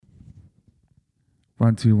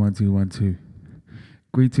1 2 1 2 1 2.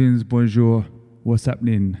 Greetings, bonjour, what's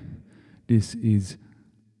happening? This is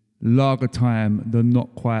Lager Time, the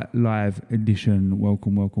not quite live edition.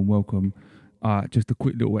 Welcome, welcome, welcome. Just a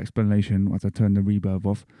quick little explanation once I turn the reverb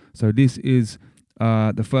off. So this is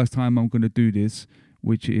the first time I'm going to do this,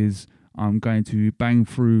 which is I'm going to bang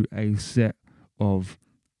through a set of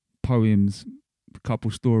poems, a couple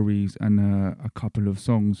stories, and a couple of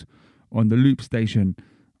songs on the Loop Station.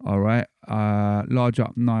 All right, large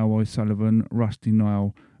up Niall O'Sullivan, Rusty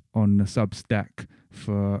Nile on the Substack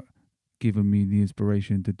for giving me the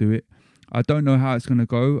inspiration to do it. I don't know how it's going to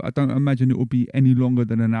go. I don't imagine it will be any longer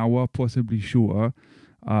than an hour, possibly shorter.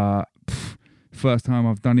 First time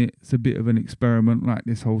I've done it. It's a bit of an experiment, like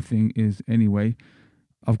this whole thing is anyway.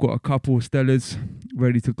 I've got a couple of Stellas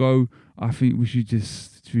ready to go. I think we should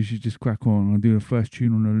just crack on. I'll do the first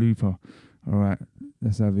tune on the looper. All right,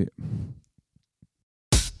 let's have it.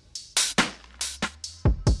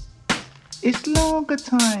 It's Lager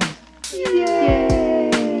Time. Yay!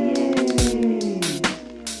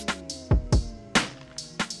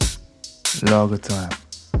 Lager Time.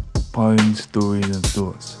 Poems, stories and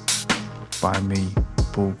thoughts. By me,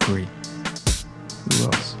 Paul Cree. Who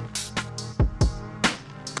else?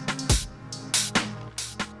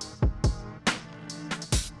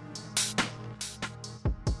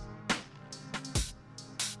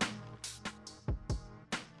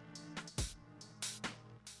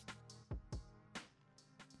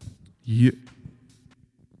 Yeah.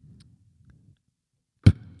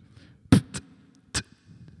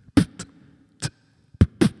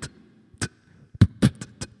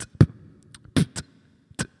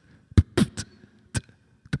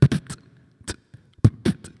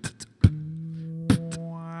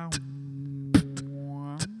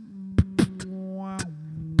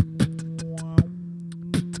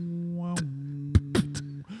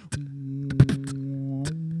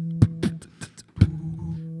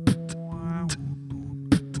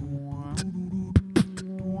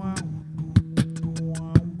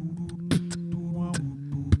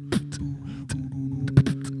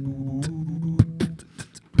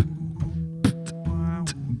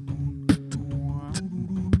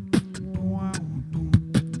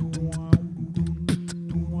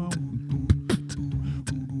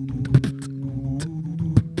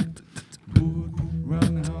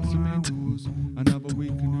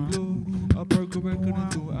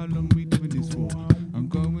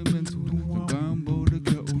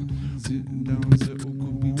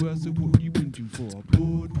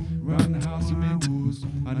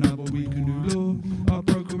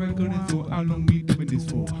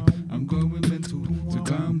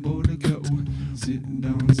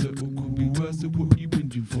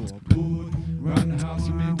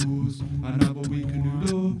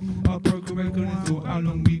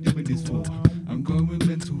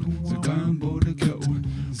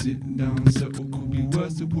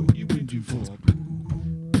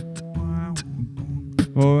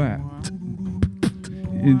 Alright.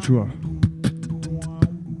 Intro.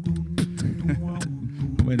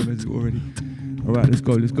 I made a mess already. Alright, let's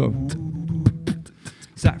go.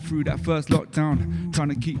 Sat through that first lockdown, trying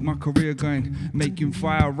to keep my career going. Making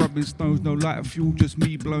fire, rubbing stones, no lighter fuel, just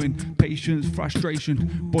me blowing. Patience, frustration,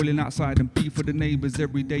 boiling outside and beef for the neighbours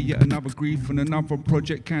every day. Yet another grief and another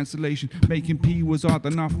project cancellation. Making P was hard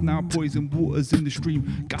enough, now poison waters in the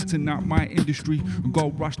stream. Gutting out my industry,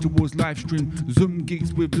 gold rush towards live stream. Zoom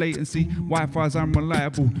gigs with latency, Wi-Fi's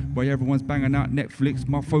unreliable. While everyone's banging out Netflix,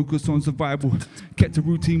 my focus on survival. Kept a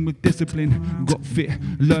routine with discipline, got fit,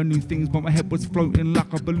 learned new things, but my head was floating like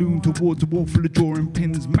a balloon towards a wall full of drawing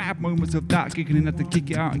pins. Mad moments of doubt, kicking in, had to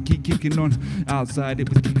kick it out and keep kicking on. Outside it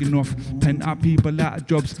was kicking off, pent up people out of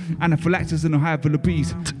jobs, anaphylaxis and a high full of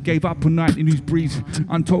bees. Gave up on night in news breeze,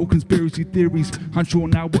 untold conspiracy theories, unsure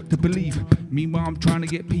now what to believe. Meanwhile I'm trying to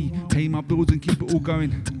get pay my bills and keep it all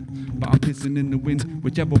going. But I'm pissing in the wind,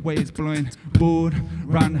 whichever way it's blowing. Bored,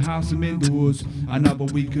 round the house I'm indoors. Another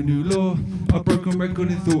week of new law, a broken record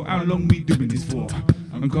and thought, how long we doing this for?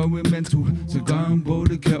 I'm going mental, so go and boil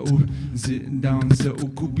the kettle. Sitting down, settle,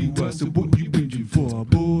 could be worse than what you whinging for.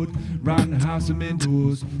 Bored, round the house I'm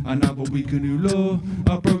indoors. Another week of new law,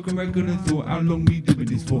 a broken record and thought, how long we doing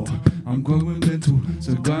this for? I'm going mental,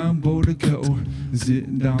 so go and boil the kettle.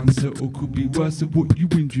 Sitting down, settle, could be worse than what you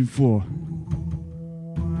whinging for.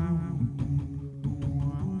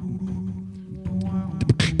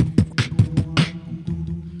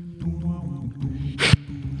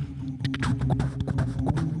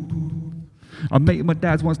 A mate of my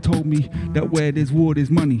dad's once told me that where there's war, there's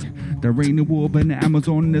money. There ain't a war, but in the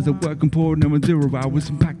Amazon, there's a working poor and there are 0 hours.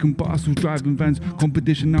 Some packing parcels, driving vans.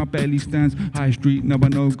 Competition now barely stands. High street, now I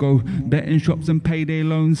no-go. Betting shops and payday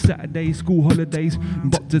loans. Saturdays, school holidays.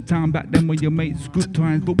 Bop to town back then with your mates. Good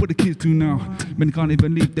times, but what the kids do now? Many can't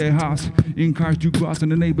even leave their house. Encourage you grass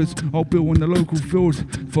and the neighbours. All built on the local fields.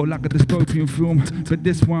 Felt like a dystopian film, but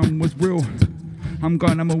this one was real. I'm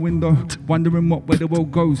going out my window, wondering where the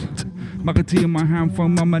world goes. Mug of tea in my hand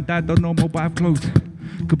from mum and dad, don't know my wife clothes.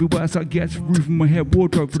 Could be worse, I get roof in my head,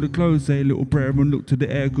 wardrobe for the clothes. Say a little prayer and look to the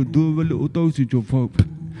air, could do a little dosage of hope.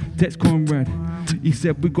 Text Conrad, he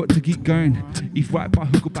said we got to keep going. He's right by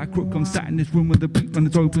hook or by crook. I'm sat in this room with the beat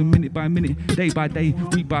runners open, minute by minute, day by day,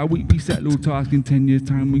 week by week. We set little tasks in 10 years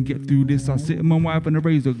time. We get through this. I sit in my wife and a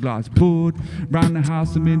razor glass board. Round the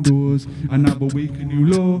house I'm indoors. Another week a new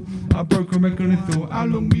law. I broke a record and thought, how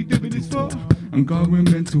long we doing this for? I'm going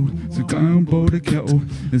mental, so go and boil the kettle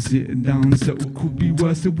and sit down, settle. Could be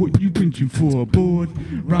worse than what you binging for. Bored,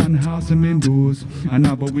 round the house I'm indoors.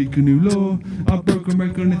 Another week a new law. I broke a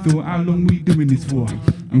record and thought, how long we doing this for?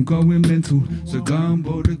 I'm going mental, so go and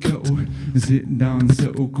boil the kettle and sit down,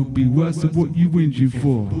 settle. Could be worse than what you binging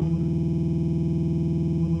for.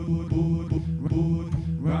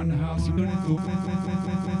 Round the house I'm gonna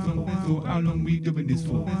thought, how long we doing this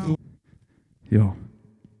for? Yo.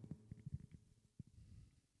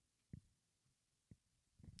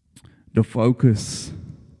 The focus,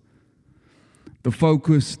 the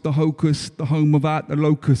hocus, the home without the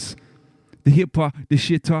locus. The hipper, the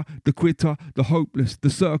shitter, the quitter, the hopeless, the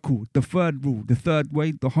circle, the third rule, the third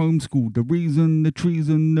way, the homeschool, the reason, the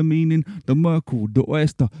treason, the meaning, the Merkel, the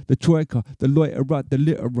oyster, the troika, the loiterer, the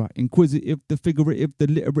litterer, inquisitive, the figurative, the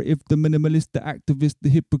literative, the minimalist, the activist, the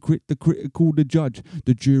hypocrite, the critical, the judge,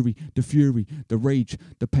 the jury, the fury, the rage,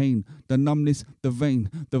 the pain, the numbness, the vein,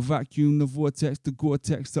 the vacuum, the vortex, the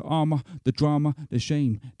gore-tex, the armor, the drama, the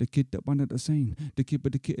shame, the kid that wanted the same, the kid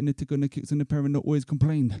with the kit and the tick and the kicks and the parent that always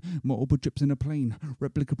complained, multiple trips in a plane,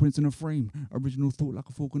 replica prints in a frame, original thought like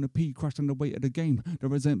a fork on a pea, crashed on the weight of the game, the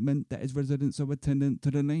resentment that is resident so attendant to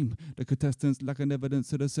the name, the contestants lack an evidence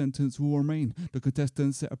to the sentence will remain, the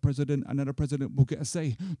contestants set a precedent and another president will get a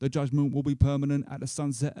say, the judgment will be permanent at the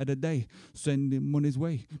sunset of the day, send him on his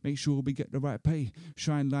way, make sure we get the right pay,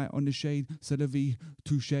 shine light on the shade, c'est la vie,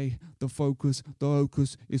 touche, the focus, the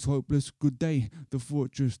hocus is hopeless, good day, the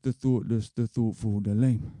fortress, the thoughtless, the thoughtful, the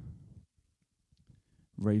lame.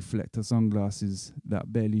 Reflector sunglasses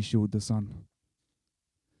that barely shield the sun.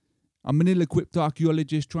 I'm an ill-equipped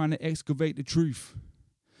archaeologist trying to excavate the truth.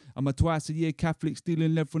 I'm a twice-a-year Catholic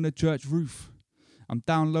stealing lead from the church roof. I'm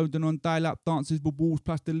downloading on dial-up dances with walls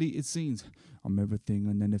plus deleted scenes. I'm everything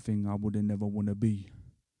and anything I would never want to be.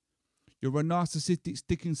 You're a narcissistic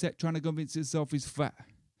stick insect trying to convince itself he's fat.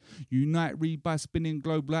 Unite read by spinning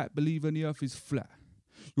globe light, believing the earth is flat.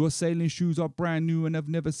 Your sailing shoes are brand new and have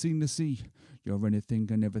never seen the sea. You're anything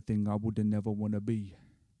and everything I would never want to be.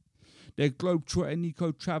 They're globe-trotting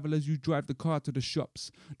eco-travellers who drive the car to the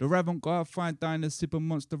shops. They're avant-garde fine diners sipping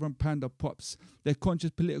Monster and Panda Pops. They're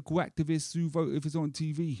conscious political activists who vote if it's on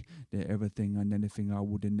TV. They're everything and anything I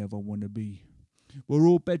would never want to be. We're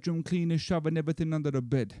all bedroom cleaners shoving everything under the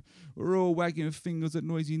bed. We're all wagging fingers at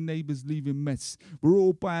noisy neighbours leaving mess. We're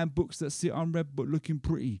all buying books that sit unread but looking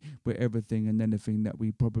pretty. We're everything and anything that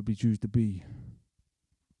we probably choose to be.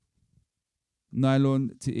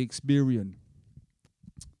 Nylon to Experian.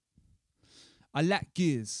 I lack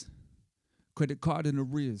gears. Credit card in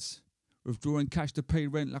arrears. Withdrawing cash to pay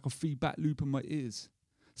rent like a feedback loop in my ears.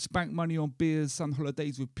 Spank money on beers, sun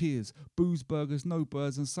holidays with peers. Booze, burgers, no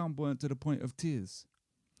birds and sunburnt to the point of tears.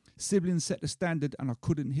 Siblings set the standard and I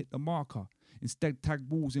couldn't hit the marker. Instead tagged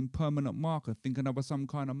walls in permanent marker, thinking I was some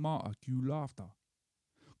kind of martyr. Cue laughter.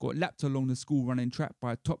 Got lapped along the school running track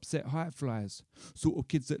by top set high flyers. Sort of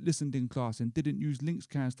kids that listened in class and didn't use Lynx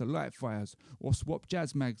cans to light fires. Or swap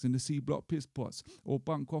jazz mags in the C-block piss pots. Or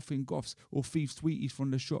bunk off in goths. Or thief sweeties from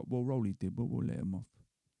the shop. Well, Rolly did, but we'll let him off.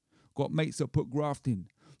 Got mates that put graft in.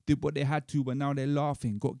 Did what they had to, but now they're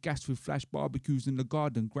laughing. Got gassed with flash barbecues in the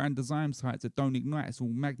garden. Grand design sites that don't ignite. It's all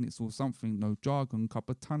magnets or something. No jargon. Cup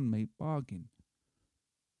a ton, mate. Bargain.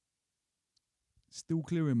 Still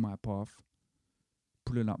clearing my path.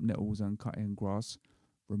 Pulling up nettles and cutting grass.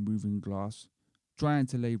 Removing glass. Trying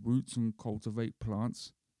to lay roots and cultivate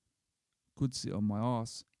plants. Could sit on my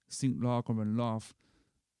arse. Sink lager and laugh.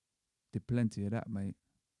 Did plenty of that, mate.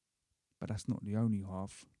 But that's not the only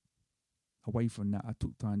half. Away from that, I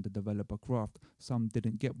took time to develop a craft. Some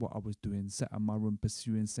didn't get what I was doing. Sat in my room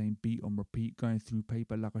pursuing same beat on repeat. Going through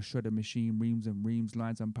paper like a shredder machine. Reams and reams,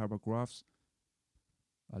 lines and paragraphs.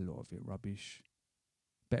 A lot of it rubbish.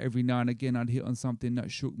 But every now and again I'd hit on something that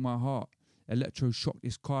shook my heart. Electro shocked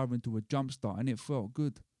this car into a jump start and it felt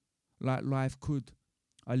good, like life could.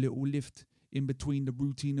 A little lift in between the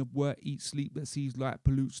routine of work, eat, sleep that sees light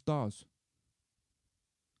pollute stars.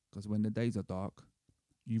 Because when the days are dark,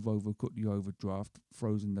 you've overcooked the overdraft,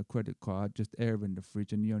 frozen the credit card, just air in the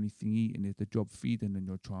fridge, and the only thing eating is the job feeding on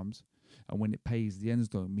your chums. And when it pays, the ends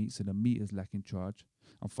don't meet, so the meter's lacking charge.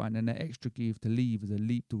 I'm finding that extra give to leave is a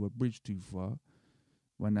leap to a bridge too far.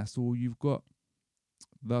 When that's all you've got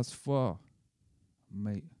thus far,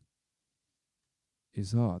 mate,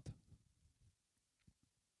 it's hard.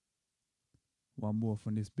 One more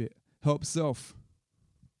from this bit. Help self.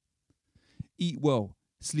 Eat well,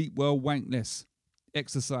 sleep well, wank less.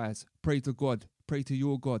 Exercise, pray to God, pray to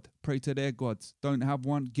your God, pray to their gods. Don't have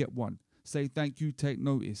one, get one. Say thank you, take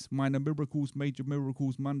notice. Minor miracles, major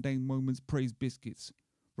miracles, mundane moments, praise biscuits.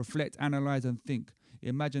 Reflect, analyze and think.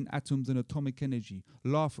 Imagine atoms and atomic energy.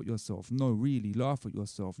 Laugh at yourself. No, really, laugh at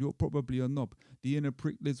yourself. You're probably a knob. The inner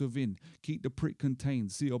prick lives within. Keep the prick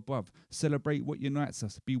contained. See above. Celebrate what unites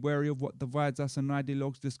us. Be wary of what divides us and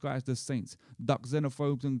ideologues disguised as saints. Duck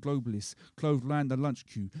xenophobes and globalists. Clothesline the lunch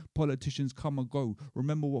queue. Politicians come and go.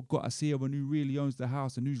 Remember what got us here and who really owns the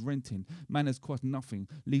house and who's renting. Manners cost nothing.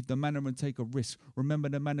 Leave the manner and take a risk. Remember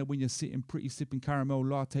the manner when you're sitting pretty sipping caramel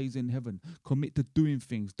lattes in heaven. Commit to doing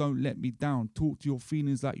things. Don't let me down. Talk to your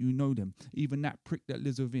feelings like you know them. Even that prick that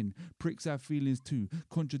lives within. Pricks have feelings too.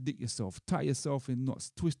 Contradict yourself. Tie yourself in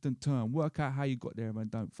knots. Twist and turn. Work out how you got there and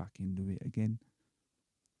don't fucking do it again.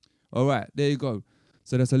 All right, there you go.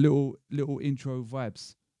 So that's a little intro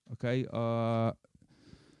vibes. Okay. Well,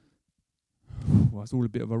 it's all a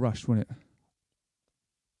bit of a rush, wasn't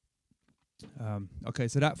it? Okay,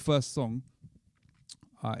 so that first song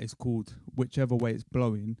is called Whichever Way It's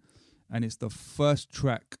Blowing, and it's the first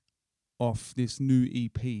track off this new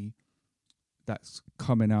EP that's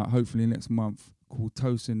coming out hopefully next month called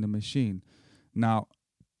Toasting the Machine. Now,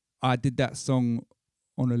 I did that song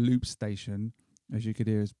on a loop station. As you could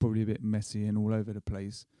hear, it's probably a bit messy and all over the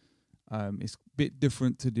place. It's a bit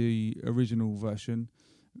different to the original version,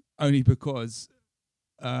 only because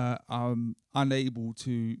I'm unable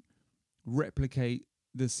to replicate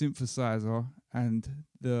the synthesizer and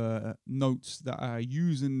the notes that I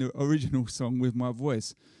use in the original song with my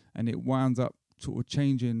voice, and it winds up sort of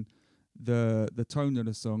changing the tone of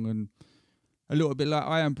the song. And a little bit like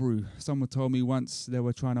Iron Brew. Someone told me once they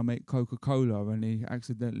were trying to make Coca-Cola and they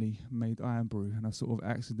accidentally made Iron Brew, and I sort of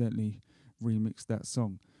accidentally remixed that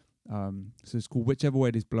song. So it's called Whichever Way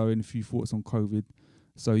It Is Blowing. A few thoughts on COVID.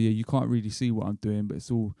 So yeah, you can't really see what I'm doing, but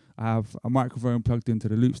it's all, I have a microphone plugged into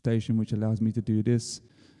the loop station, which allows me to do this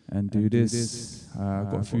and do this.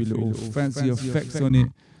 I've got a few little fancy effects on it.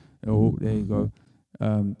 Oh, there you go.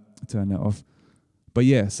 Turn that off. But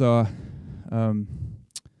yeah, so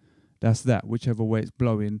that's that, Whichever Way It's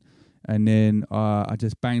Blowing. And then I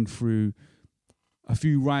just banged through a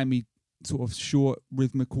few rhymey, sort of short,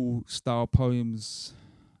 rhythmical style poems.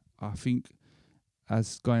 I think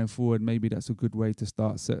as going forward, maybe that's a good way to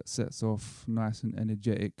start sets off nice and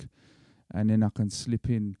energetic. And then I can slip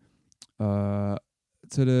in to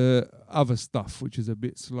the other stuff, which is a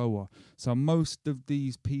bit slower. So most of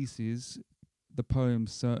these pieces, the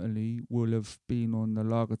poems certainly, will have been on the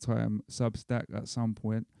Lager Time Substack at some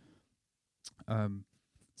point.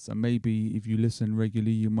 So maybe if you listen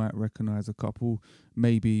regularly, you might recognize a couple.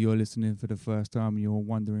 Maybe you're listening for the first time and you're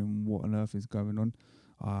wondering what on earth is going on.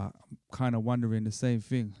 I'm kind of wondering the same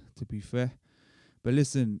thing, to be fair. But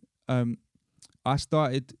listen, I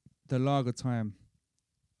started the Lager Time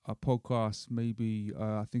podcast maybe,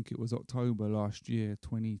 I think it was October last year,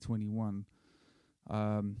 2021.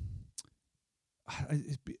 I'll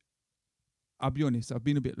be honest, I've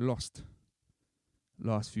been a bit lost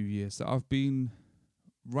last few years. So I've been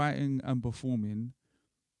writing and performing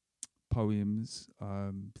poems,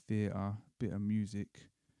 theatre, bit of music,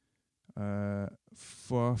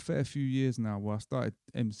 for a fair few years now. Well, I started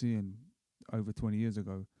MCing over 20 years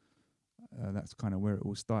ago. That's kind of where it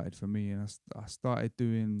all started for me. And I started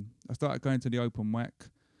going to the open mic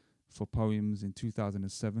for poems in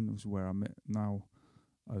 2007. It was where I met Niall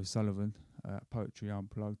O'Sullivan at Poetry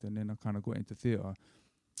Unplugged. And then I kind of got into theatre.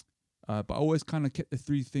 But I always kind of kept the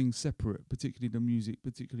three things separate, particularly the music,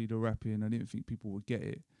 particularly the rapping. I didn't think people would get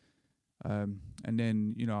it. And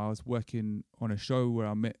then, I was working on a show where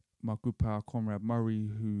I met my good pal Conrad Murray,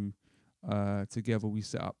 who together we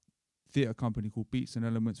set up theatre company called Beats and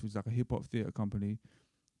Elements, which is like a hip hop theatre company.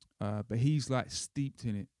 But he's like steeped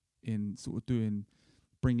in it, in sort of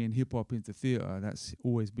bringing hip hop into theatre. That's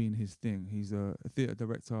always been his thing. He's a theatre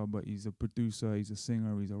director, but he's a producer, he's a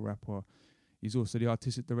singer, he's a rapper. He's also the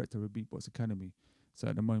artistic director of Beatbox Academy. So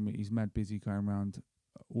at the moment, he's mad busy going around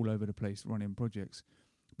all over the place running projects.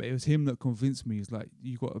 But it was him that convinced me. He's like,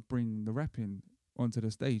 you got to bring the rapping onto the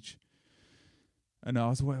stage. And I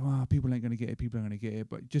was like, wow, people ain't going to get it.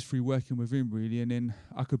 But just through working with him, really. And then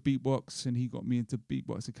I could beatbox, and he got me into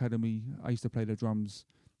Beatbox Academy. I used to play the drums.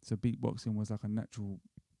 So beatboxing was like a natural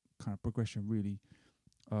kind of progression, really.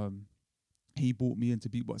 He brought me into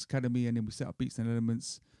Beatbox Academy, and then we set up Beats and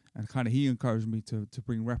Elements. And kind of he encouraged me to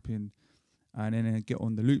bring rapping and then get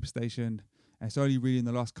on the Loop station. And it's only really in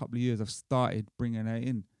the last couple of years I've started bringing that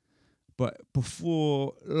in. But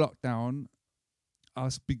before lockdown, I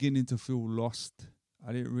was beginning to feel lost.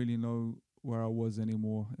 I didn't really know where I was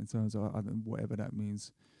anymore in terms of whatever that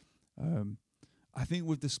means. I think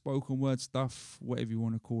with the spoken word stuff, whatever you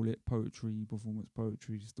want to call it, poetry, performance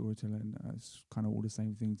poetry, storytelling, it's kind of all the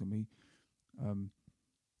same thing to me.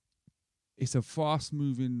 It's a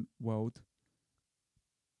fast-moving world,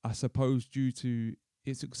 I suppose, due to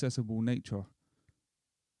its accessible nature.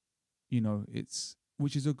 You know,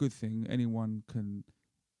 which is a good thing. Anyone can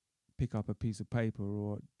pick up a piece of paper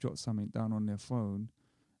or jot something down on their phone,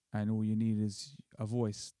 and all you need is a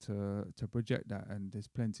voice to project that. And there's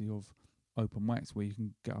plenty of open mics where you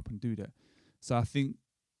can get up and do that. So I think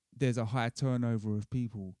there's a high turnover of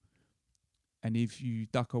people, and if you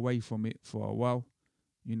duck away from it for a while,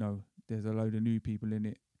 you know, there's a load of new people in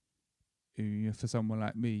it who, for someone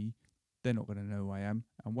like me, they're not going to know who I am,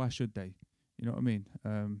 and why should they? You know what I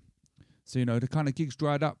mean? So, you know, the kind of gigs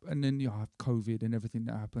dried up, and then you have COVID and everything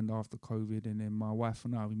that happened after COVID, and then my wife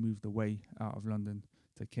and I, we moved away out of London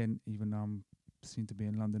to Kent, even though I'm seem to be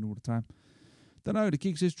in London all the time. Don't know, the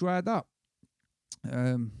gigs just dried up.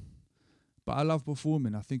 But I love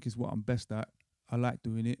performing. I think is what I'm best at. I like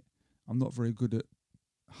doing it. I'm not very good at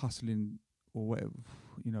hustling or whatever,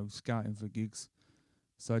 you know, scouting for gigs.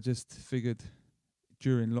 So I just figured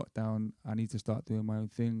during lockdown, I need to start doing my own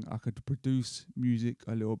thing. I could produce music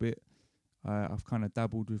a little bit. I've kind of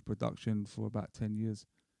dabbled with production for about 10 years.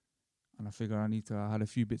 And I figure I had a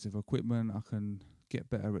few bits of equipment. I can get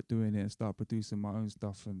better at doing it and start producing my own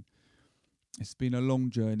stuff. And it's been a long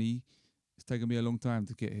journey. It's taken me a long time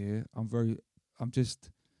to get here. I'm just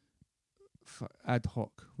ad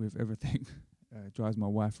hoc with everything. Drives my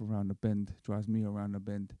wife around the bend, drives me around the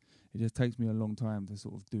bend. It just takes me a long time to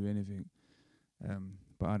sort of do anything.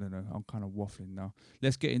 But I don't know, I'm kind of waffling now.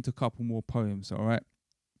 Let's get into a couple more poems, all right?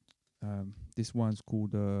 This one's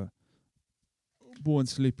called Born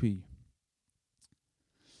Slippy.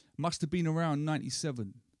 Must have been around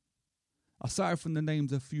 97. Aside from the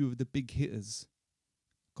names of a few of the big hitters,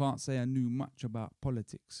 can't say I knew much about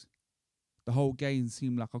politics. The whole game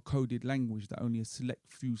seemed like a coded language that only a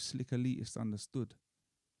select few slick elitists understood.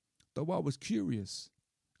 Though I was curious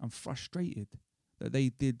and frustrated that they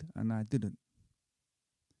did and I didn't.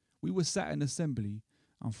 We were sat in assembly,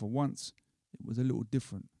 and for once it was a little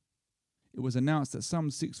different. It was announced that some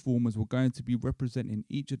sixth formers were going to be representing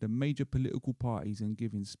each of the major political parties and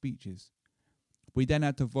giving speeches. We then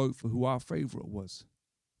had to vote for who our favourite was.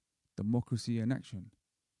 Democracy in action.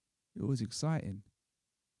 It was exciting.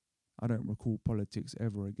 I don't recall politics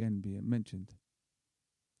ever again being mentioned.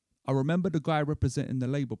 I remember the guy representing the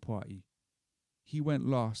Labour Party. He went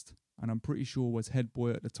last, and I'm pretty sure was head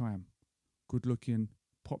boy at the time. Good looking,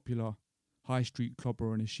 popular, high street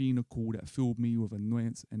clubber and a sheen of cool that filled me with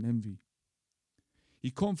annoyance and envy. He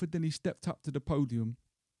confidently stepped up to the podium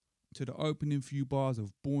to the opening few bars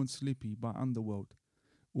of Born Slippy by Underworld,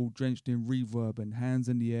 all drenched in reverb and hands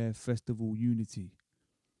in the air festival unity.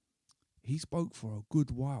 He spoke for a good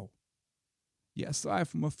while. Yet aside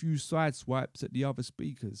from a few side swipes at the other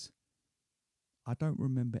speakers, I don't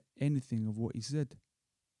remember anything of what he said.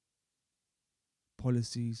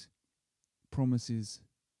 Policies, promises,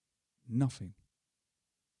 nothing.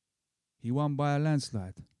 He won by a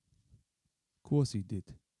landslide. Of course he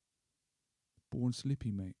did. Born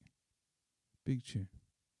Slippy, mate. Big tune.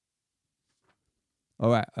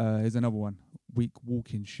 Alright, here's another one. Weak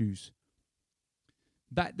walking shoes.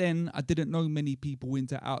 Back then, I didn't know many people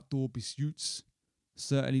into outdoor pursuits.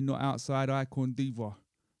 Certainly not outside Icon Diva,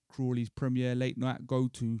 Crawley's premier late night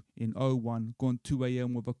go-to in 01, gone 2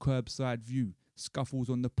 a.m. with a curbside view, scuffles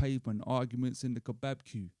on the pavement, arguments in the kebab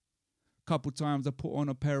queue. Couple times I put on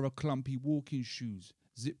a pair of clumpy walking shoes,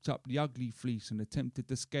 zipped up the ugly fleece and attempted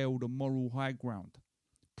to scale the moral high ground,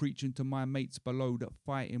 preaching to my mates below that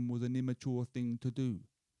fighting was an immature thing to do.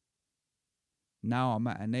 Now I'm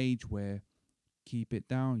at an age where, keep it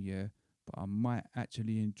down, yeah, but I might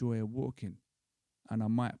actually enjoy walking. And I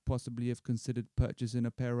might possibly have considered purchasing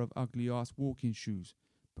a pair of ugly-ass walking shoes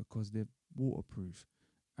because they're waterproof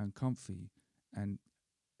and comfy. And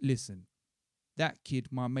listen, That kid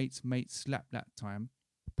my mate's mate slapped that time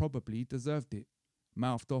probably deserved it.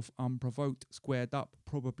 Mouthed off unprovoked, squared up,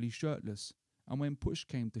 probably shirtless. And when push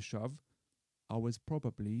came to shove, I was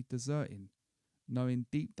probably deserting, knowing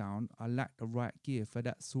deep down I lacked the right gear for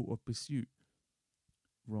that sort of pursuit.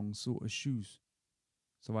 Wrong sort of shoes.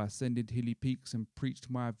 So I ascended hilly peaks and preached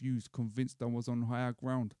my views, convinced I was on higher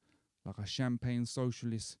ground, like a champagne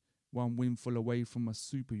socialist, one windfall away from a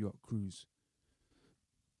super yacht cruise.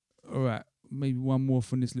 Alright, maybe one more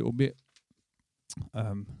from this little bit.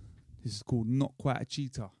 This is called Not Quite a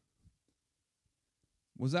Cheetah.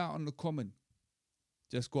 Was out on the common.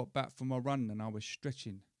 Just got back from a run and I was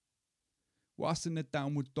stretching. Whilst in the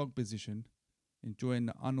downward dog position, enjoying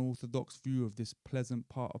the unorthodox view of this pleasant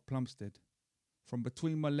part of Plumstead. From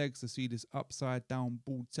between my legs to see this upside down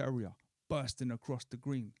bull terrier bursting across the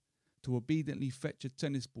green, to obediently fetch a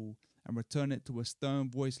tennis ball and return it to a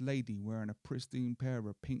stern-voiced lady wearing a pristine pair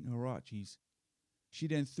of pink Huaraches. She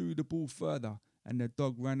then threw the ball further and the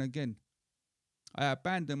dog ran again. I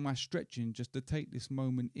abandoned my stretching just to take this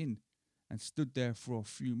moment in and stood there for a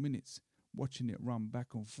few minutes, watching it run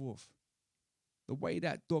back and forth. The way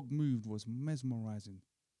that dog moved was mesmerizing,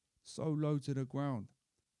 so low to the ground,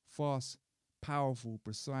 fast, powerful,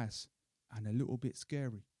 precise, and a little bit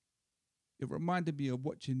scary. It reminded me of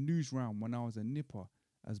watching Newsround when I was a nipper,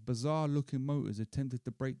 as bizarre-looking motors attempted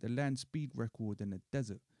to break the land speed record in the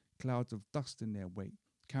desert, clouds of dust in their wake,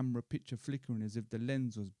 camera picture flickering as if the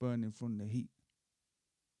lens was burning from the heat.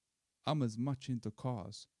 I'm as much into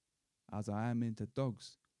cars as I am into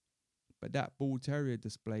dogs, but that bull terrier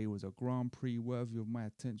display was a Grand Prix worthy of my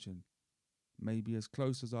attention, maybe as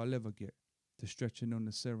close as I'll ever get to stretching on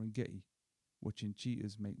the Serengeti, watching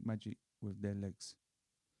cheetahs make magic with their legs.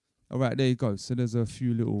 All right, there you go. So there's a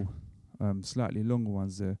few little slightly longer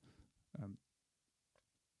ones there.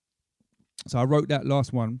 So I wrote that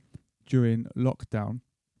last one during lockdown,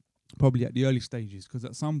 probably at the early stages, because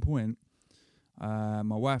at some point my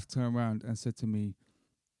wife turned around and said to me,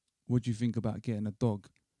 what do you think about getting a dog?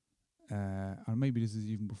 And maybe this is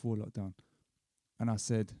even before lockdown. And I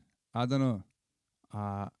said, I don't know.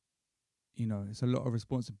 It's a lot of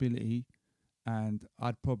responsibility and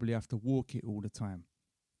I'd probably have to walk it all the time.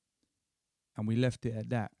 And we left it at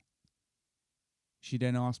that. She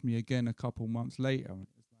then asked me again a couple months later,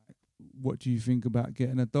 what do you think about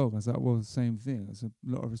getting a dog? I was like, well, the same thing. It's a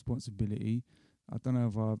lot of responsibility. I don't know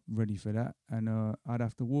if I'm ready for that. And I'd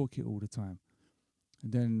have to walk it all the time.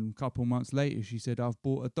 And then a couple months later, she said, I've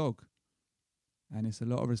bought a dog. And it's a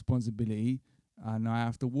lot of responsibility. And I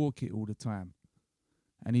have to walk it all the time.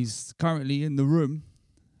 And he's currently in the room,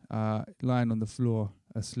 lying on the floor,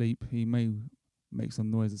 asleep. He may make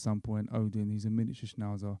some noise at some point. Odin, he's a miniature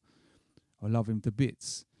schnauzer. I love him to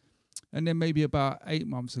bits. And then maybe about 8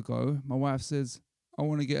 months ago, my wife says, I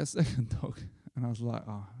want to get a second dog. And I was like,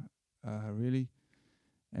 really?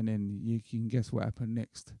 And then you can guess what happened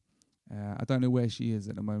next. I don't know where she is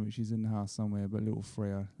at the moment. She's in the house somewhere, but little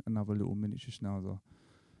Freya, another little miniature schnauzer.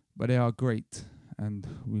 But they are great, and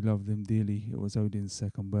we love them dearly. It was Odin's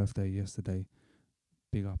second birthday yesterday.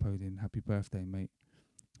 Big up, Odin. Happy birthday, mate.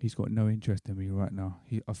 He's got no interest in me right now.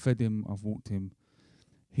 I've fed him, I've walked him.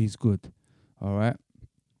 He's good. All right?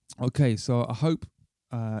 Okay, so I hope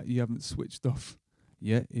you haven't switched off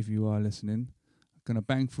yet, if you are listening. I'm going to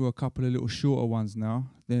bang through a couple of little shorter ones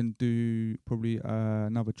now, then do probably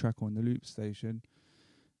another track on the loop station,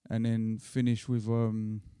 and then finish with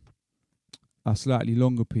a slightly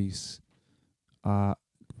longer piece.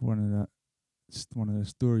 One of the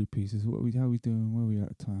story pieces. How are we doing? Where are we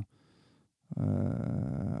at the time?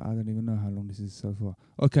 I don't even know how long this is so far.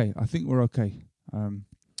 Okay, I think we're okay.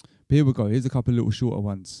 But here we go. Here's a couple of little shorter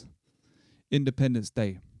ones. Independence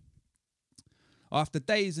Day. After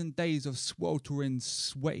days and days of sweltering,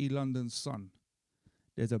 sweaty London sun,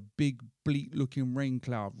 there's a big, bleak-looking rain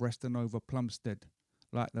cloud resting over Plumstead,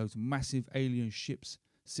 like those massive alien ships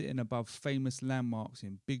sitting above famous landmarks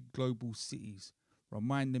in big global cities,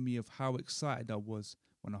 reminding me of how excited I was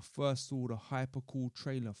when I first saw the hyper-cool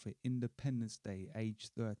trailer for Independence Day, age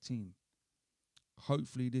 13.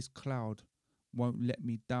 Hopefully this cloud won't let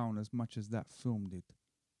me down as much as that film did.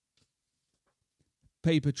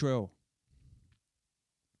 Paper trail.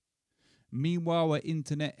 Meanwhile, at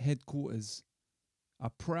internet headquarters, a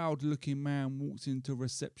proud-looking man walks into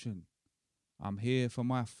reception. I'm here for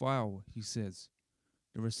my file, he says.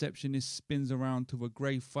 The receptionist spins around to a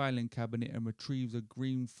grey filing cabinet and retrieves a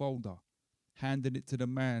green folder. Handing it to the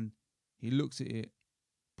man, he looks at it,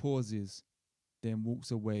 pauses, then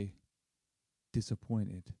walks away,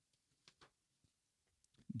 disappointed.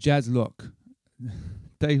 Jazzlock,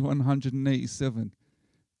 day 187,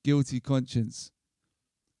 guilty conscience.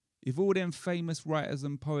 If all them famous writers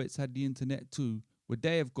and poets had the internet too, would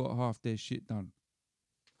they have got half their shit done?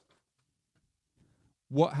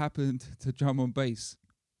 What happened to drum and bass?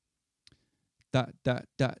 No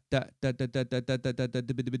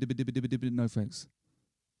thanks.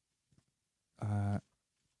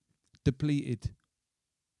 Depleted.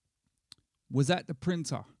 Was at the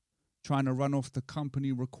printer trying to run off the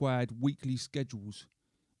company required weekly schedules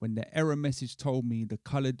when the error message told me the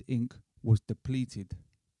coloured ink was depleted.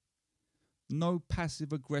 No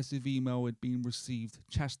passive-aggressive email had been received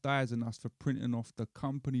chastising us for printing off the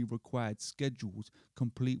company-required schedules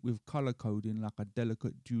complete with colour coding like a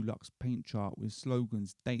delicate Dulux paint chart with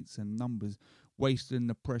slogans, dates and numbers, wasting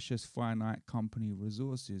the precious finite company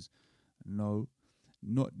resources. No,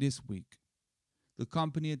 not this week. The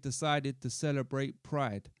company had decided to celebrate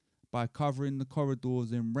Pride by covering the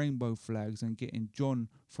corridors in rainbow flags and getting John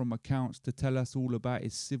from accounts to tell us all about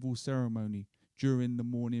his civil ceremony during the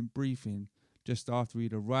morning briefing, just after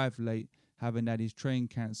he'd arrived late, having had his train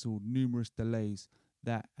cancelled, numerous delays,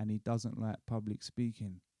 that, and he doesn't like public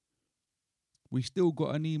speaking. We still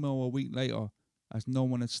got an email a week later, as no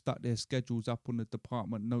one had stuck their schedules up on the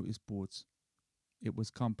department notice boards. It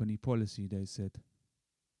was company policy, they said.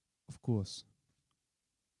 Of course.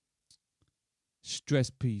 Stress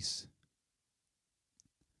piece.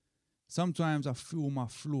 Sometimes I feel my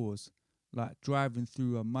flaws, like driving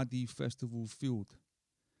through a muddy festival field.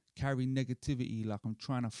 Carry negativity like I'm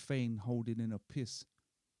trying to feign holding in a piss.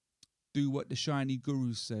 Do what the shiny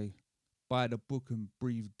gurus say. Buy the book and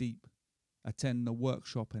breathe deep. Attend the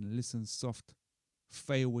workshop and listen soft.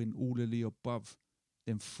 Fail in all of the above.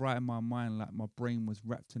 Then fry my mind like my brain was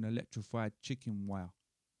wrapped in electrified chicken wire.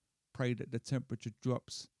 Pray that the temperature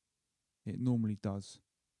drops. It normally does.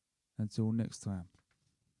 Until next time.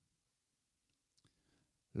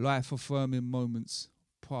 Life affirming moments,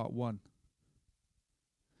 part 1.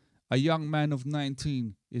 A young man of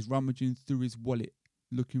 19 is rummaging through his wallet,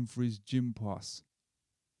 looking for his gym pass.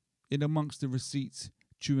 In amongst the receipts,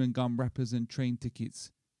 chewing gum wrappers and train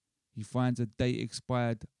tickets, he finds a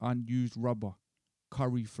date-expired, unused rubber,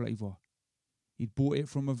 curry flavour. He'd bought it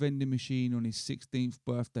from a vending machine on his 16th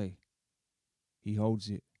birthday. He holds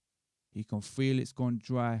it. He can feel it's gone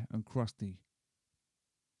dry and crusty.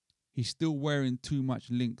 He's still wearing too much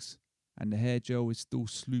links, and the hair gel is still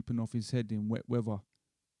slooping off his head in wet weather.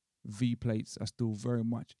 V-plates are still very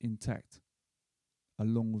much intact,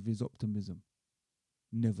 along with his optimism.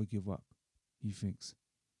 Never give up, he thinks.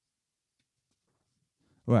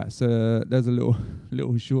 Right, so there's a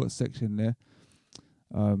little short section there.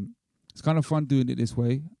 It's kind of fun doing it this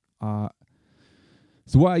way. So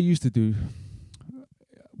what I used to do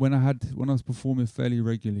when I was performing fairly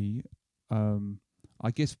regularly,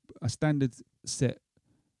 I guess a standard set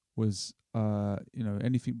was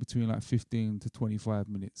anything between like 15 to 25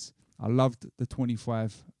 minutes. I loved the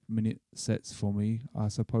 25-minute sets for me, I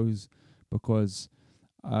suppose, because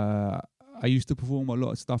I used to perform a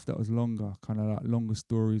lot of stuff that was longer, kind of like longer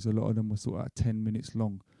stories. A lot of them were sort of like 10 minutes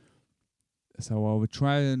long. So I would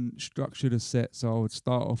try and structure the set. So I would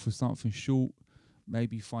start off with something short,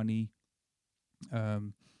 maybe funny,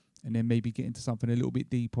 and then maybe get into something a little bit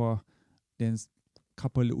deeper. Then a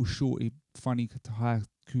couple of little shorty, funny,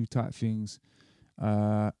 haiku type things.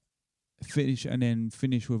 Finish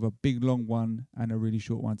with a big long one and a really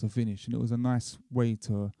short one to finish. And it was a nice way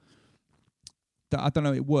to... I don't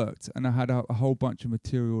know, it worked, and I had a whole bunch of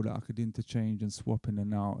material that I could interchange and swap in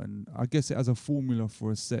and out, and I guess it as a formula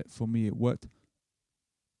for a set, for me, it worked.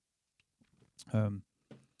 And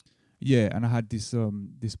I had this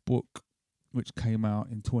book which came out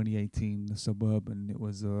in 2018, The Suburban. It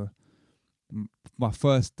was my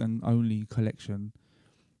first and only collection,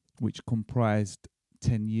 which comprised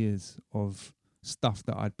 10 years of stuff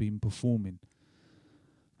that I'd been performing.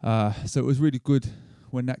 So it was really good.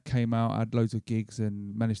 When that came out, I had loads of gigs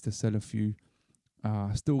and managed to sell a few.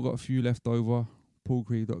 Still got a few left over,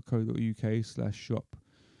 paulcreed.co.uk/shop.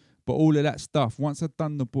 But all of that stuff, once I'd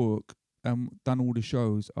done the book and done all the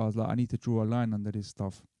shows, I was like, I need to draw a line under this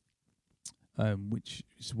stuff, which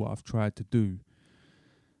is what I've tried to do.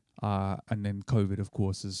 And then COVID, of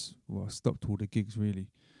course, stopped all the gigs, really.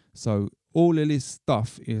 So all of this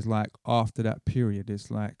stuff is like after that period.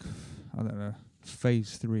 It's like, I don't know,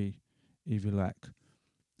 phase 3, if you like.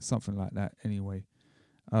 Something like that, anyway.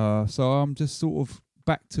 So I'm just sort of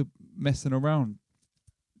back to messing around,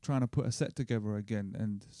 trying to put a set together again.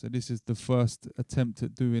 And so this is the first attempt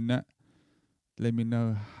at doing that. Let me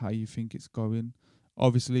know how you think it's going.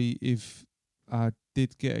 Obviously, if I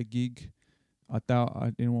did get a gig, I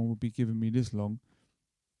doubt anyone would be giving me this long.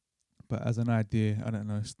 But as an idea, I don't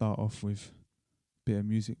know, start off with bit of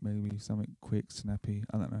music, maybe something quick, snappy.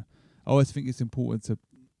 I don't know. I always think it's important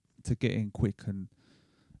to get in quick and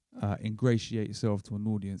ingratiate yourself to an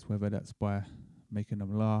audience, whether that's by making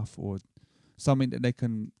them laugh or something that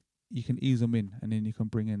you can ease them in, and then you can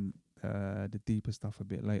bring in the deeper stuff a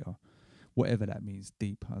bit later. Whatever that means,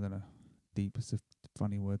 deep. I don't know. Deep is a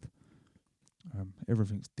funny word.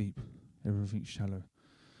 Everything's deep. Everything's shallow.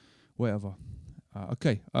 Whatever.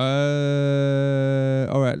 Okay.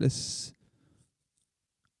 All right. Let's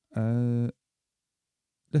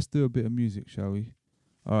do a bit of music, shall we?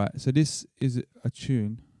 All right. So this is a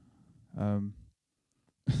tune.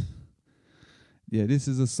 Yeah, this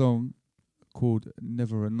is a song called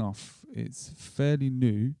Never Enough. It's fairly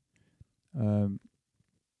new.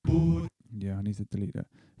 Yeah, I need to delete that.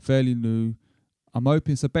 Fairly new. I'm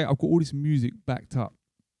hoping, I've got all this music backed up.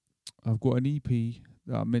 I've got an EP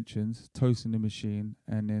that I mentioned, Toast in the Machine,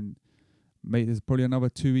 and then there's probably another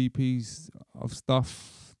 2 EPs of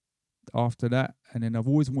stuff after that. And then I've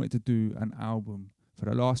always wanted to do an album. For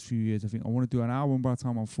the last few years, I think I want to do an album by the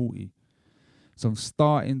time I'm 40. So I'm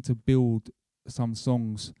starting to build some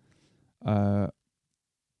songs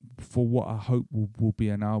for what I hope will be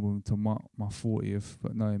an album to my 40th,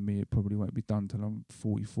 but knowing me, it probably won't be done till I'm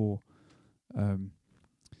 44.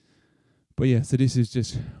 But yeah, so this is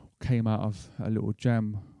just came out of a little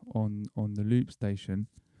jam on the loop station.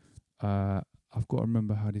 I've got to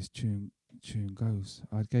remember how this tune goes.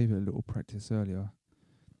 I gave it a little practice earlier.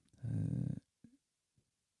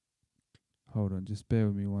 Hold on, just bear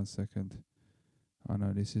with me 1 second. I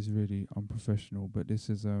know this is really unprofessional, but this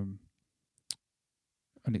is an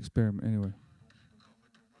experiment anyway.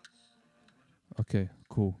 Okay,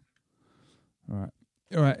 cool. All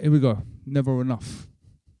right, here we go. Never Enough.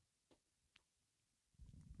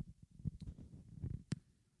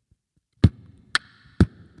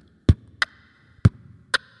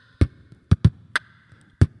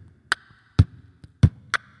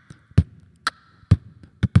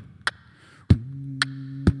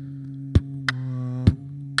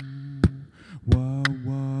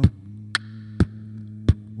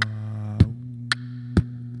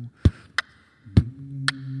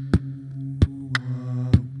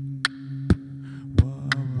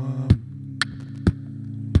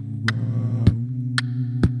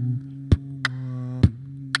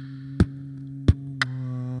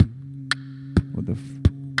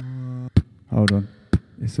 Hold on.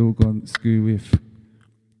 It's all gone skew with.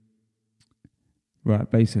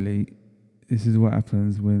 Right, basically, this is what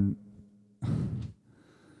happens when...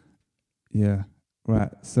 yeah,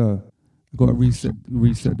 right, so I've got to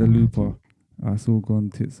reset the looper. It's all gone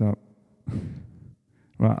tits up.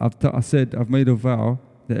 Right, I've made a vow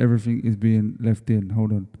that everything is being left in.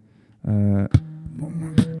 Hold on.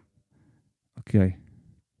 Okay.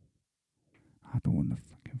 I don't want the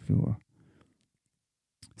fucking filter.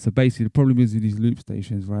 So basically, the problem is with these loop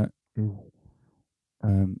stations, right? You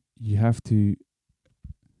have to.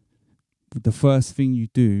 The first thing you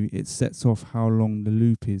do, it sets off how long the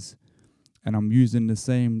loop is, and I'm using the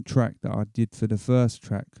same track that I did for the first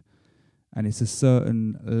track, and it's a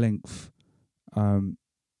certain length.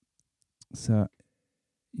 So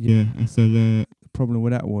yeah. So the problem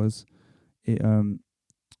with that was, the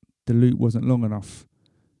loop wasn't long enough.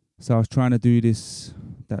 So I was trying to do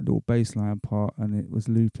that little bass line part, and it was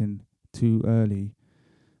looping too early.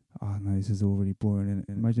 Oh no, this is already boring.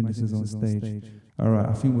 Imagine this is on stage. All right,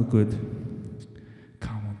 I think we're good.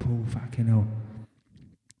 Come on, Paul, fucking hell.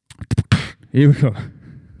 Here we go.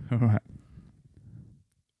 All right.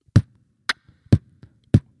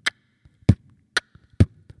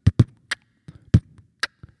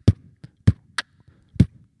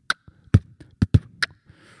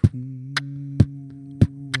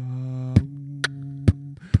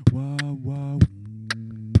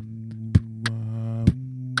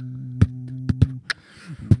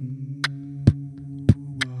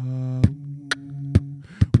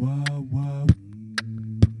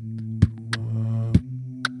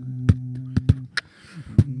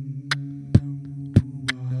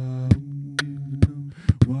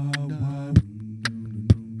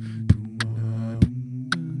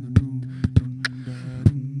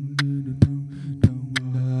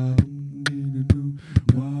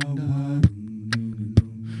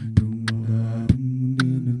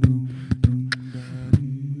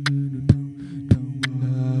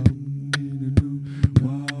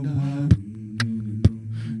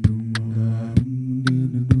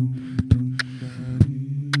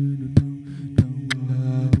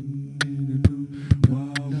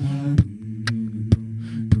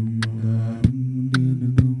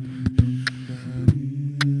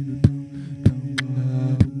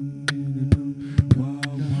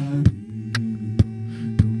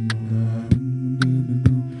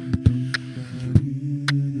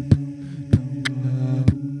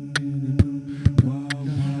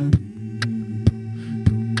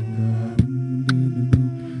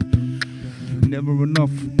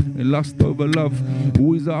 lust over love,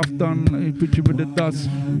 always half done, like a picture of the dust.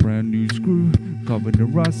 Brand new screw, covered the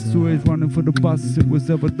rust, always running for the bus, it was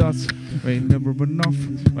ever dust. Ain't never enough,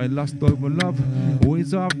 I lust over love,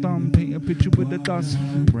 always half done, paint a picture with the dust.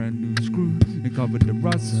 Brand new screw, it covered the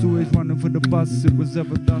rust, always running for the bus, it was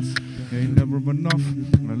ever dust. Ain't never enough,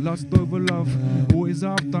 I lust over love, always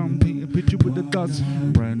half done, paint a picture with the dust.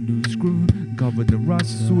 Brand new screw, covered the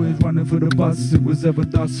rust, always running for the bus, it was ever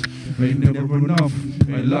dust. Ain't never enough,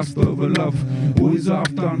 I lust over love, always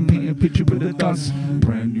half done, paint a picture with the dust.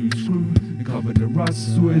 Brand new screw, it covered the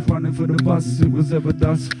rust, always running for the bus, it was ever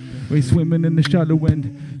dust. We swimming in the shallow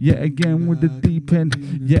end, yet again with the deep end,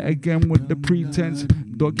 yet again with the pretense.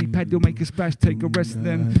 Doggy paddle, make a splash, take a rest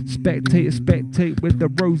then. Spectate with the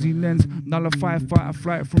rosy lens. Nullify, fight a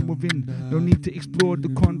flight from within. No need to explore the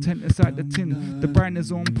content inside the tin. The brand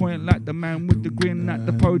is on point like the man with the grin at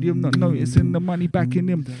the podium, not noticing the money backing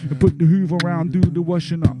him. And put the hoover around, do the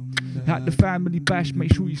washing up. At the family bash,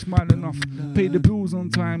 make sure you smile enough. Pay the bills on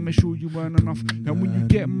time, make sure you earn enough. And when you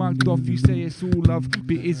get mugged off, you say it's all love.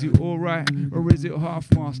 But is it alright, or is it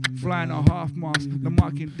half-mast? Flying a half-mast, the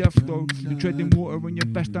marking death though. You're treading water in your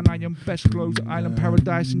best and iron best clothes. Island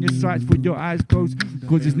paradise in your sights with your eyes closed.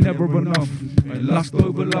 Cause it's never enough, and lust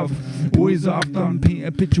over love. Always half done, paint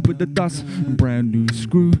a picture with the dust. Brand new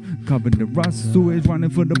screw, covered the rust. Always running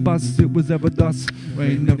for the bus, it was ever dust.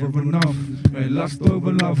 Ain't never enough, and lust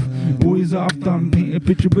over love. Always half done, paint a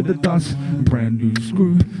picture with the dust. Brand new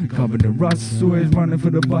screw, covered the rust. Always running for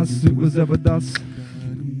the bus, it was ever dust.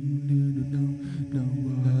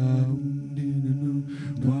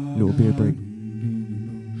 Little beer break.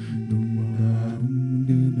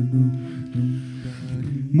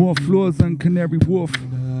 More floors than Canary Wharf.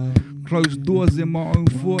 Closed doors in my own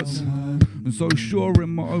thoughts. And so sure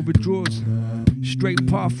in my overdraws. Straight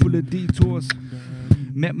path full of detours.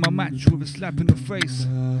 Met my match with a slap in the face.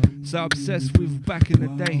 So obsessed with back in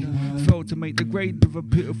the day. Failed to make the grade of a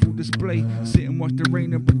pitiful display. Sit and watch the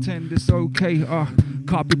rain and pretend it's okay.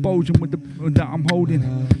 Can't be bulging with that I'm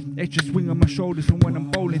holding. Extra swing on my shoulders from when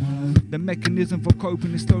I'm bowling. The mechanism for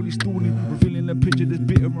coping is slowly stalling. Revealing a picture that's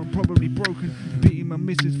bitter and probably broken. Pity my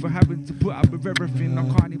missus for having to put up with everything. I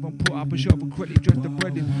can't even put up a shelf of credit just to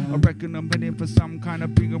bread it. I reckon I'm heading for some kind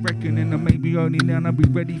of bigger reckoning. And maybe only then I'll be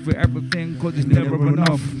ready for everything. Cause it's never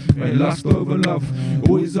enough. Ain't lust over love.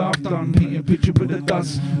 Always half done, paint a picture with the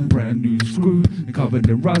dust. Brand new screw, covered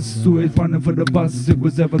in rust. Always running for the bus, it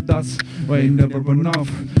was ever dust. Ain't never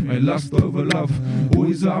enough. Ain't lust over love.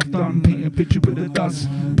 Always half done, paint a picture with the dust.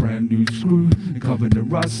 Brand new screw, covered in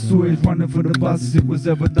rust. Always running for the bus, it was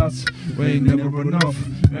ever dust. Ain't never enough.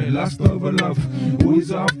 Ain't lust over love. Always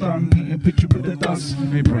half done, paint a picture with the dust.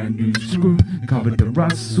 A brand new screw, covered in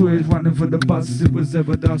rust. Always running for the bus, it was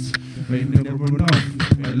ever dust. Ain't never enough.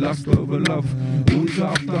 Ain't lust over love. Always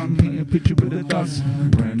half done, paint a picture with the dust.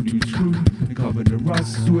 Brand new screw, covered in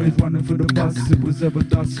rust. Always running for the bus, it was ever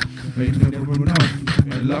dust. Ain't never enough.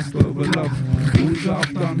 Ain't lust over love. Always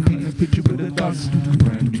half done, paint a picture with the dust.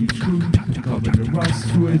 Brand new screw, covered in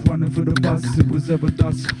rust. Always running for the bus, it was ever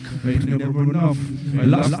dust. Ain't never enough. Ain't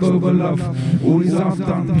lust over love. Always half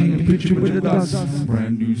done, paint a picture with the dust.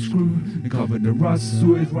 Brand new screw, covered in rust.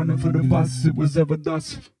 Always running for the bus, it was ever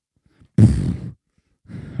dust.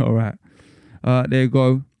 All right, there you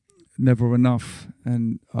go. Never enough,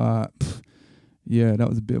 and yeah, that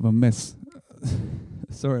was a bit of a mess.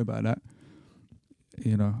 Sorry about that.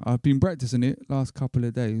 You know, I've been practicing it last couple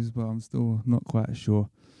of days, but I'm still not quite sure.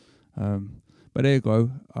 But there you go.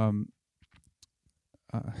 I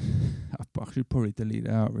should probably delete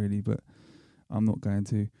it out really, but I'm not going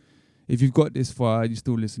to. If you've got this far, you're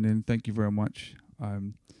still listening, thank you very much.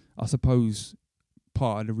 I suppose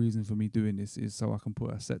part of the reason for me doing this is so I can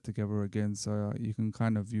put a set together again, so you can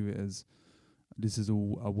kind of view it as this is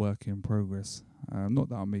all a work in progress. Not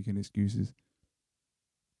that I'm making excuses.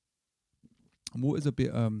 And what is a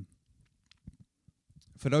bit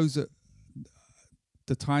for those that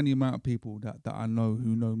the tiny amount of people that I know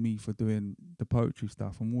who know me for doing the poetry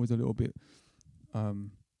stuff, I'm always a little bit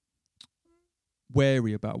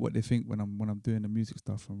wary about what they think when I'm doing the music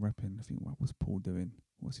stuff and rapping. I think, well, what's Paul doing?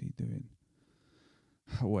 What's he doing?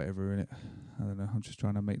 Whatever, innit? I don't know. I'm just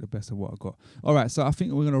trying to make the best of what I got. All right, so I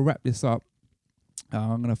think we're gonna wrap this up.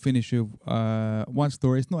 I'm gonna finish with one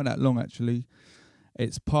story. It's not that long actually.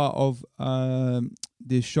 It's part of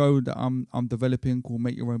this show that I'm developing called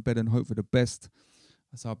Make Your Own Bed and Hope for the Best.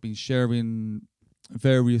 So I've been sharing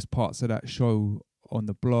various parts of that show on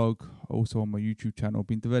the blog, also on my YouTube channel. I've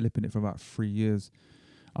been developing it for about 3 years.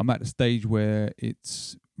 I'm at the stage where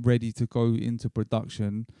it's ready to go into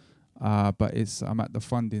production, but I'm at the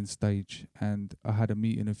funding stage, and I had a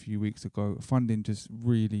meeting a few weeks ago. Funding just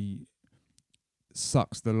really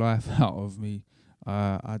sucks the life out of me.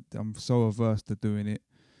 I'm so averse to doing it.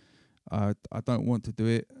 I don't want to do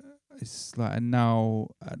it. It's like, and now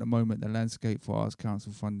at the moment the landscape for Arts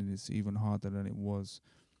Council funding is even harder than it was,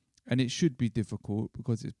 and it should be difficult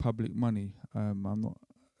because it's public money.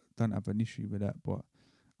 Don't have an issue with that, but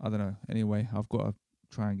I don't know. Anyway, I've got to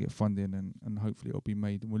try and get funding, and hopefully it'll be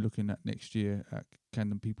made. And we're looking at next year at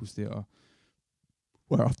Camden People's Theatre,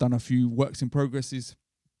 where I've done a few works in progresses.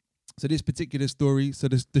 So this particular story, so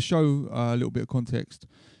the show, a little bit of context,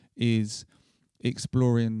 is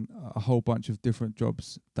exploring a whole bunch of different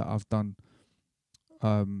jobs that I've done.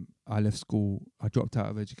 I left school, I dropped out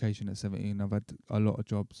of education at 17. I've had a lot of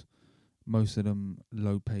jobs, most of them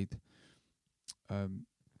low paid.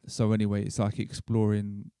 So anyway, it's like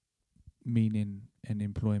exploring meaning and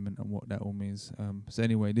employment and what that all means. So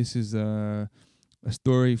anyway, this is a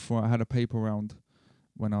story I had a paper round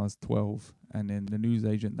when I was 12, and then the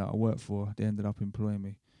newsagent that I worked for, they ended up employing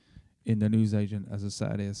me in the newsagent as a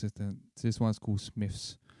Saturday assistant. So this one's called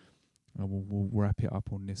Smiths. We'll wrap it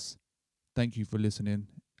up on this. Thank you for listening.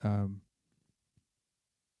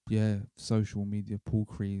 Social media, Paul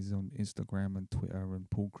Crees on Instagram and Twitter, and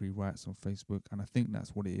Paul Cree Writes on Facebook, and I think that's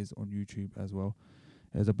what it is on YouTube as well.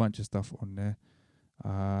 There's a bunch of stuff on there.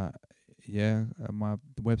 My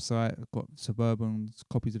website, I've got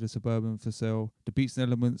copies of the Suburban for sale. The Beats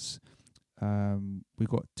and Elements, we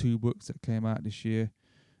got 2 books that came out this year.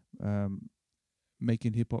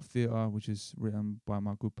 Making Hip Hop Theatre, which is written by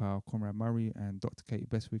my good pal Conrad Murray and Dr. Katie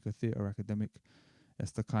Bestwick, a theatre academic.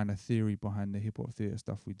 That's the kind of theory behind the hip hop theatre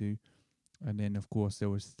stuff we do. And then, of course, there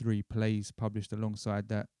was 3 plays published alongside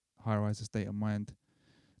that: High Rise, A State of Mind,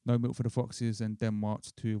 No Milk for the Foxes, and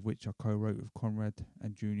Denmark's, 2 of which I co-wrote with Conrad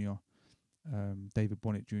and Junior, David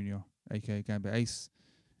Bonnet Jr., aka Gambit Ace,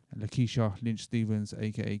 and Lakeisha Lynch Stevens,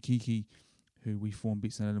 aka Kiki, who we formed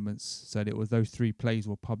Beats and Elements. So it was those 3 plays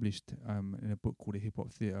were published in a book called a Hip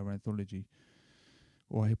Hop Theatre Anthology,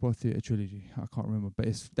 or a Hip Hop Theatre Trilogy. I can't remember, but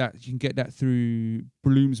it's that you can get that through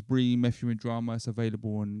Bloomsbury, Methuen and Drama. It's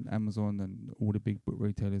available on Amazon and all the big book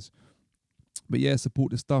retailers. But yeah,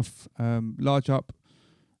 support the stuff. Large Up,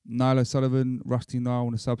 Niall O'Sullivan, Rusty Nile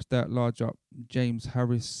on the Substack. Large Up, James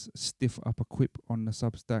Harris, Stiff Upper Quip on the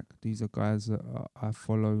Substack. These are guys that I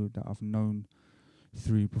follow, that I've known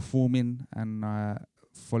through performing, and I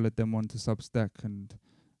followed them onto Substack, and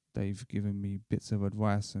they've given me bits of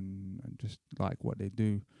advice and just like what they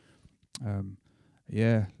do.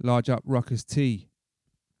 Large Up, Ruckus T.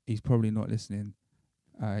 He's probably not listening.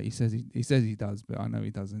 He says he does, but I know he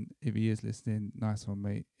doesn't. If he is listening, nice one,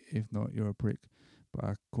 mate. If not, you're a prick. But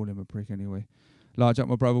I call him a prick anyway. Large Up,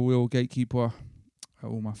 my brother Will, Gatekeeper.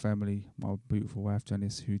 All my family, my beautiful wife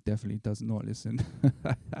Janice, who definitely does not listen.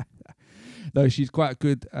 Though she's quite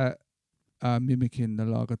good at mimicking the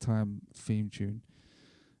Lager Time theme tune.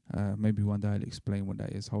 Maybe one day I'll explain what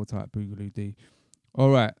that is. Hold tight, Boogaloo D. All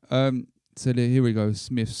right, so here we go,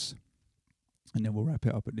 Smiths. And then we'll wrap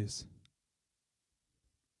it up at this.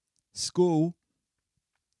 School,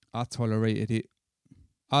 I tolerated it.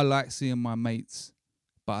 I like seeing my mates,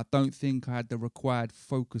 but I don't think I had the required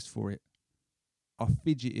focus for it. I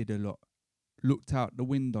fidgeted a lot, looked out the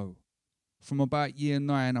window. From about year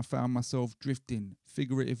 9, I found myself drifting,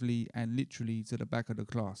 figuratively and literally, to the back of the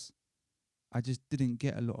class. I just didn't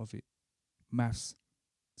get a lot of it. Maths,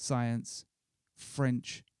 science,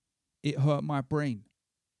 French. It hurt my brain.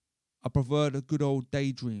 I preferred a good old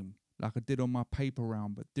daydream, like I did on my paper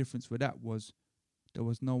round, but difference with that was there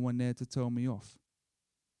was no one there to tell me off.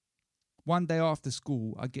 One day after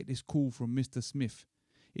school, I get this call from Mr. Smith.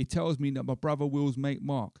 He tells me that my brother Will's mate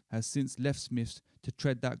Mark has since left Smith's to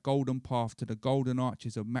tread that golden path to the golden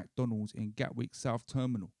arches of McDonald's in Gatwick South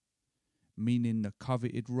Terminal, meaning the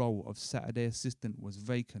coveted role of Saturday assistant was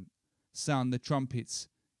vacant. Sound the trumpets,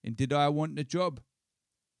 and did I want the job?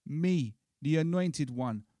 Me, the anointed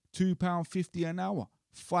one, £2.50 an hour,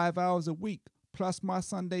 5 hours a week, plus my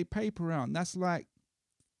Sunday paper round. That's like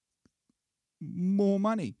more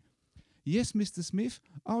money. Yes, Mr. Smith,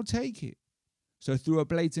 I'll take it. So through a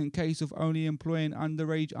blatant case of only employing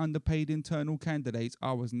underage, underpaid internal candidates,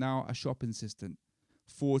 I was now a shop assistant.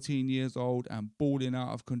 14 years old and balling out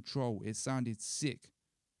of control. It sounded sick.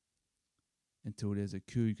 Until there's a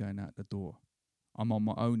queue going out the door. I'm on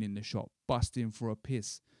my own in the shop, busting for a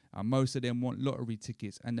piss. And most of them want lottery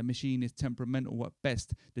tickets, and the machine is temperamental at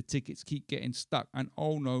best. The tickets keep getting stuck, and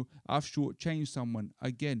oh no, I've shortchanged someone.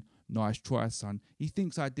 Again, nice try, son. He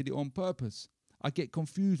thinks I did it on purpose. I get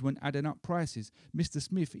confused when adding up prices. Mr.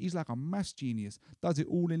 Smith, he's like a maths genius, does it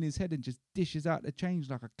all in his head and just dishes out the change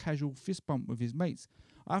like a casual fist bump with his mates.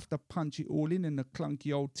 I have to punch it all in the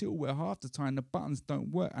clunky old till where half the time the buttons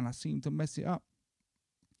don't work and I seem to mess it up.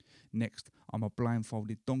 Next, I'm a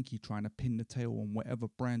blindfolded donkey trying to pin the tail on whatever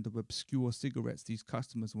brand of obscure cigarettes these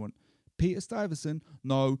customers want. Peter Stuyvesant,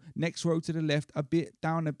 no, next row to the left, a bit,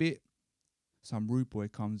 down a bit. Some rude boy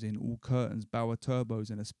comes in, all curtains, Bauer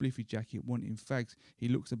turbos and a spliffy jacket, wanting fags. He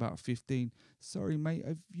looks about 15. Sorry, mate,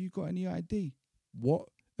 have you got any ID? What?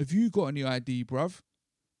 Have you got any ID, bruv?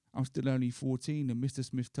 I'm still only 14 and Mr.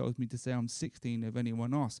 Smith tells me to say I'm 16 if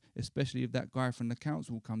anyone asks, especially if that guy from the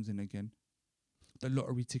council comes in again. The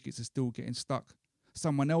lottery tickets are still getting stuck.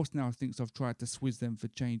 Someone else now thinks I've tried to swizz them for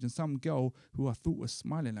change, and some girl who I thought was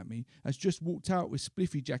smiling at me has just walked out with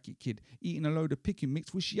Spliffy Jacket Kid eating a load of picking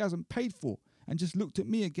mix which she hasn't paid for and just looked at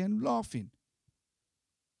me again laughing.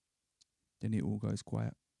 Then it all goes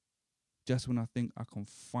quiet. Just when I think I can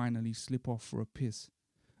finally slip off for a piss,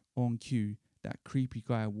 on cue, that creepy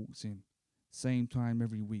guy walks in. Same time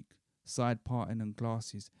every week. Side parting and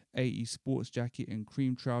glasses, 80s sports jacket and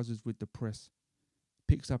cream trousers with the press.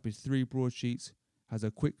 Picks up his 3 broadsheets, has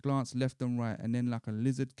a quick glance left and right, and then like a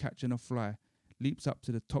lizard catching a fly, leaps up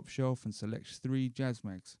to the top shelf and selects 3 jazz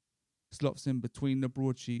mags. Slops them between the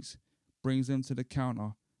broadsheets, brings them to the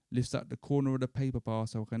counter, lifts up the corner of the paper bar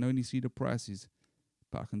so I can only see the prices.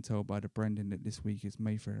 But I can tell by the branding that this week is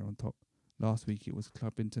Mayfair on top. Last week it was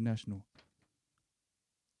Club International.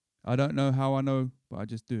 I don't know how I know, but I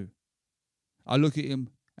just do. I look at him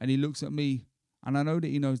and he looks at me and I know that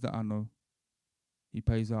he knows that I know. He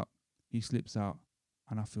pays up, he slips out,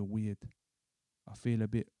 and I feel weird. I feel a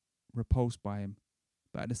bit repulsed by him,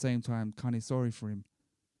 but at the same time kind of sorry for him.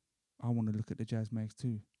 I want to look at the jazz mags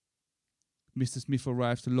too. Mr. Smith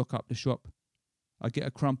arrives to lock up the shop. I get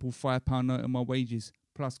a crumpled £5 note of my wages,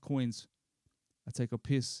 plus coins. I take a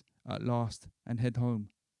piss at last and head home,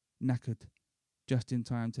 knackered, just in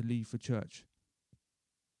time to leave for church.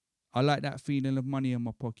 I like that feeling of money in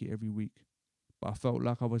my pocket every week, but I felt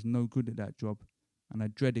like I was no good at that job, and I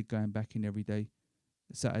dreaded going back in every day,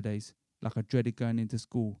 Saturdays, like I dreaded going into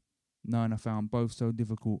school, knowing I found both so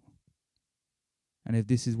difficult. And if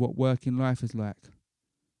this is what working life is like,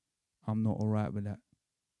 I'm not alright with that.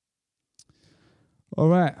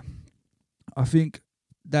 Alright, I think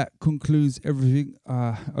that concludes everything.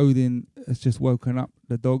 Odin has just woken up,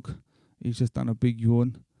 the dog. He's just done a big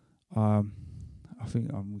yawn.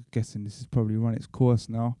 I'm guessing this has probably run its course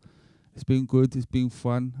now. It's been good, it's been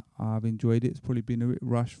fun. I've enjoyed it. It's probably been a bit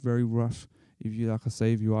rushed, very rough. If you, like I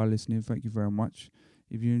say, if you are listening, thank you very much.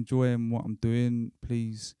 If you're enjoying what I'm doing,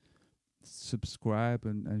 please subscribe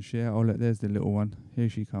and share. Oh, look, there's the little one. Here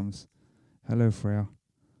she comes. Hello, Freya.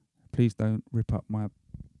 Please don't rip up my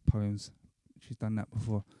poems. She's done that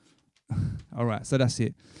before. All right, so that's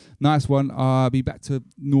it. Nice one. I'll be back to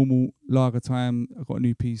normal lager time. I've got a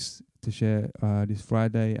new piece to share this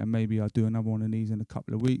Friday, and maybe I'll do another one of these in a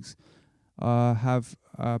couple of weeks. Have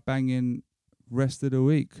a banging rest of the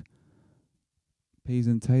week. Peas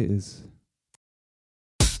and taters.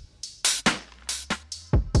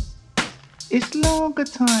 It's lager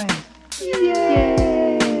time.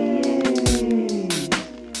 Yay!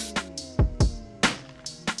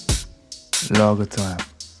 Lager time.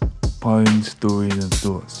 Poems, stories and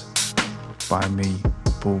thoughts. By me,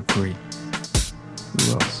 Paul Cree.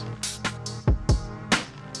 Who else?